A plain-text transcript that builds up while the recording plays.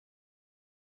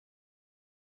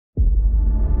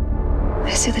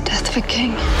I see the death of a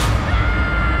king.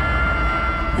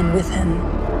 And with him,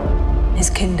 his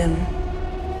kingdom.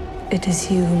 It is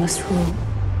you who must rule.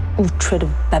 Uhtred of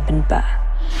Babinba.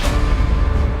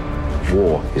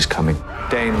 War is coming.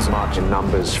 Danes march in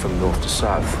numbers from north to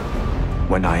south.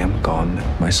 When I am gone,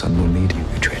 my son will need you,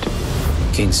 Uhtred.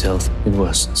 King's health, it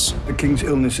worsens. The king's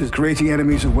illness is creating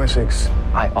enemies of Wessex.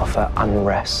 I offer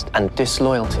unrest and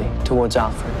disloyalty towards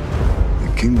Alfred.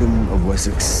 The kingdom of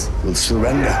Wessex will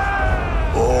surrender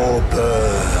or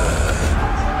burn.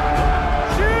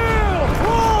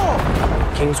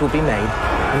 Kings will be made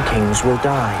and kings will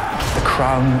die. The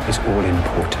crown is all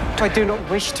important. I do not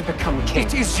wish to become king.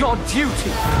 It is your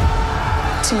duty.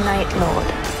 Tonight, Lord,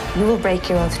 you will break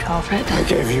your oath to Alfred. I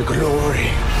gave you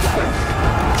glory.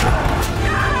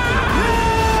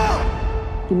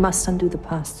 You must undo the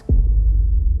past.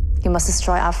 You must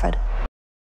destroy Alfred.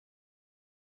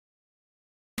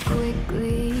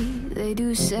 Quickly, they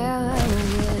do sell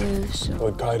lives.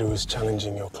 Lord Kaido is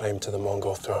challenging your claim to the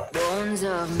Mongol throne. Bones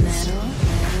of metal.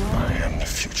 I am the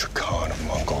future Khan of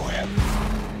Mongolia.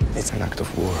 It's an act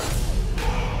of war.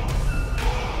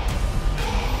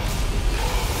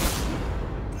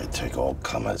 I take all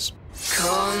comers.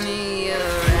 Call me a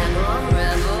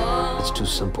rebel. It's too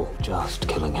simple, just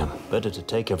killing him. Better to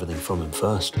take everything from him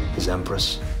first. His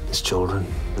empress, his children,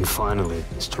 and finally,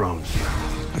 his throne.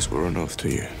 I swear on oath to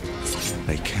you,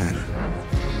 I can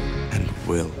and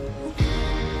will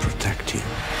protect you.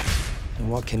 And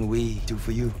what can we do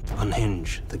for you?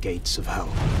 Unhinge the gates of hell.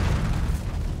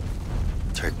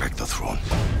 Take back the throne.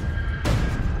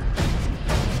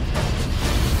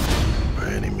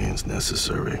 By any means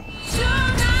necessary.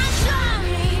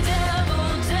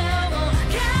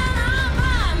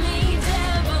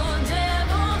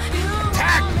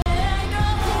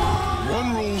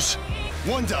 One rules,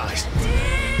 one dies.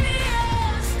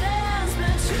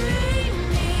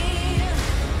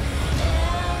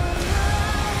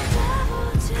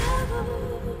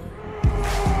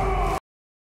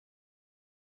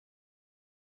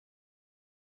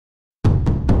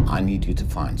 I need you to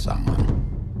find someone.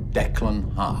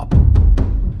 Declan Harp.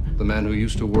 The man who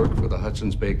used to work for the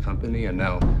Hudson's Bay Company and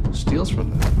now steals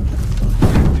from them.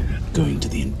 Going to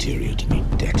the interior to meet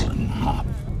Declan Harp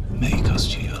may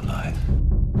cost you your life.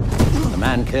 The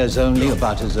man cares only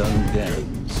about his own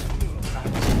gains.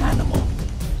 He's an animal.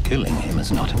 Killing him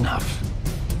is not enough.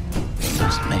 We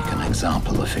must make an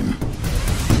example of him.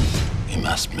 We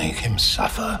must make him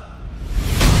suffer.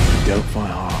 Don't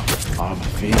fight hard. I have a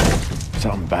feeling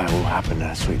something bad will happen to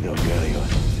that sweet little girl of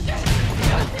yours.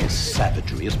 His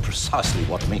savagery is precisely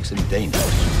what makes him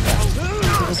dangerous.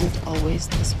 It wasn't always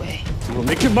this way. We will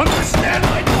make him understand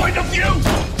my point of view!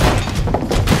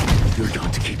 You're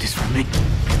going to keep this from me.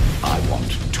 I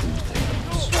want two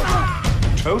things.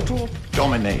 Total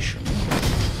domination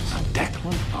and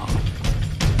Declan Harp.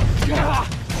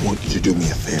 I want you to do me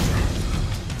a favor.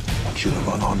 I want you to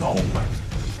run on home,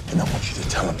 and I want you to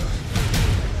tell him.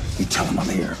 You tell him I'm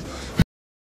here.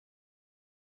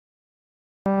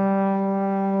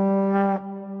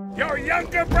 Your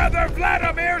younger brother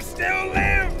Vladimir still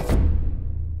lives!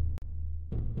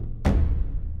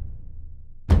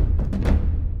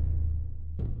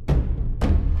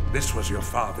 This was your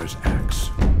father's axe.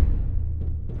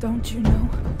 Don't you know?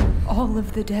 All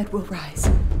of the dead will rise.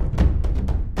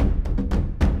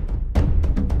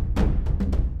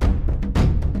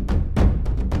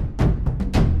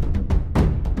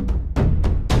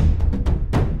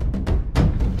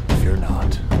 Fear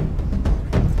not.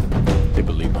 They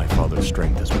believe my father's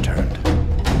strength has returned.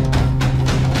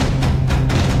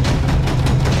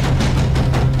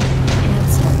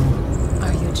 Answer.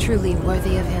 Are you truly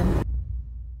worthy of him?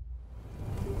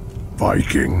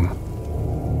 Viking.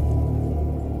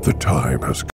 The time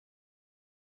has come.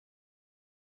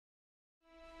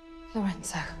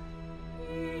 Lorenzo.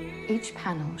 Each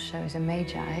panel shows a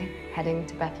magi heading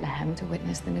to Bethlehem to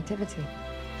witness the Nativity.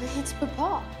 It's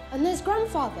Papa, and there's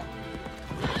Grandfather.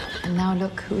 And now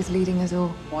look who is leading us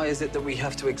all. Why is it that we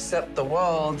have to accept the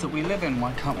world that we live in?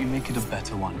 Why can't we make it a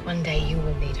better one? One day you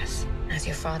will lead us, as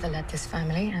your father led this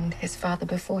family and his father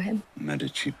before him.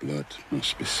 Medici blood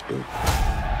must be spilled.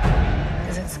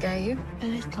 Does it scare you? A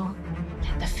little.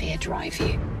 Let the fear drive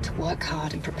you to work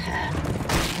hard and prepare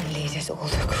and lead us all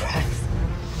to Christ.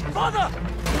 Father!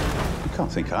 You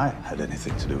can't think I had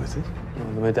anything to do with it.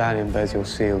 Well, the medallion bears your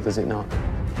seal, does it not?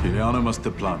 Giuliano must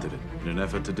have planted it in an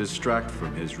effort to distract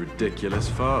from his ridiculous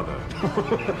father.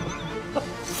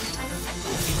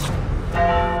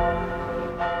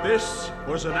 This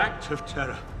was an act of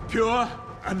terror, pure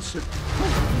and simple.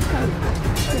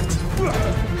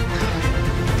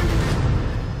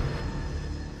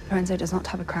 Lorenzo does not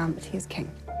have a crown, but he is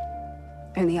king.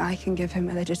 Only I can give him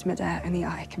a legitimate heir. Only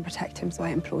I can protect him. So I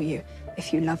implore you,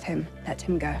 if you love him, let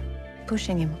him go.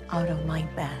 Pushing him out of my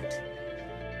bed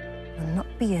will not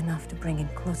be enough to bring him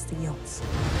close to yours.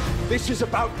 This is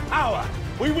about power.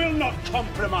 We will not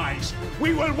compromise.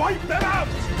 We will wipe them out.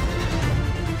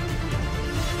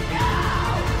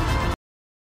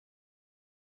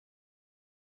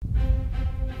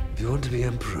 If you want to be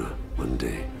emperor one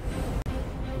day,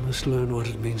 you must learn what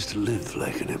it means to live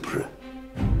like an emperor.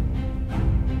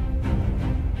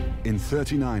 In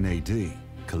 39 AD,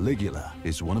 Caligula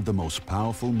is one of the most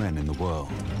powerful men in the world.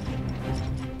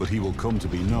 But he will come to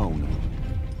be known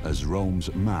as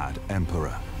Rome's mad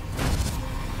emperor.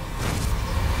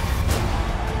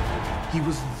 He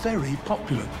was very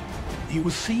popular. He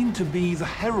was seen to be the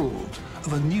herald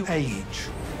of a new age.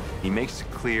 He makes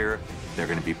it clear there are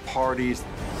going to be parties,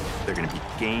 there are going to be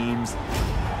games.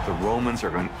 The Romans are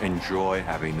going to enjoy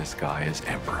having this guy as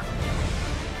emperor.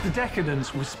 The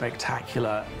decadence was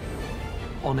spectacular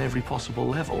on every possible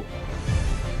level.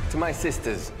 To my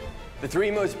sisters, the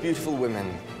three most beautiful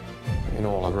women in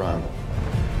all of Rome.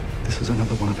 This is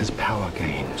another one of his power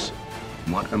games.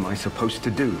 What am I supposed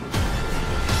to do?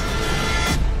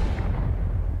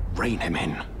 Rein him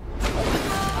in.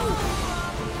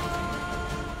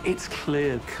 It's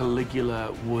clear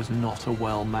Caligula was not a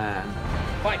well man.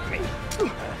 Fight me!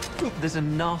 There's a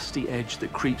nasty edge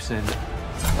that creeps in.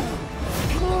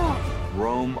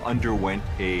 Rome underwent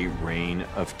a reign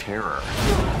of terror.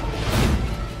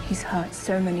 He's hurt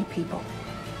so many people.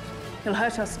 He'll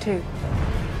hurt us too.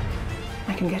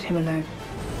 I can get him alone.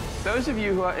 Those of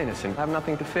you who are innocent have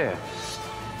nothing to fear.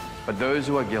 But those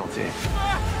who are guilty,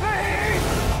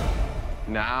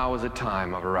 now is a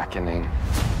time of reckoning.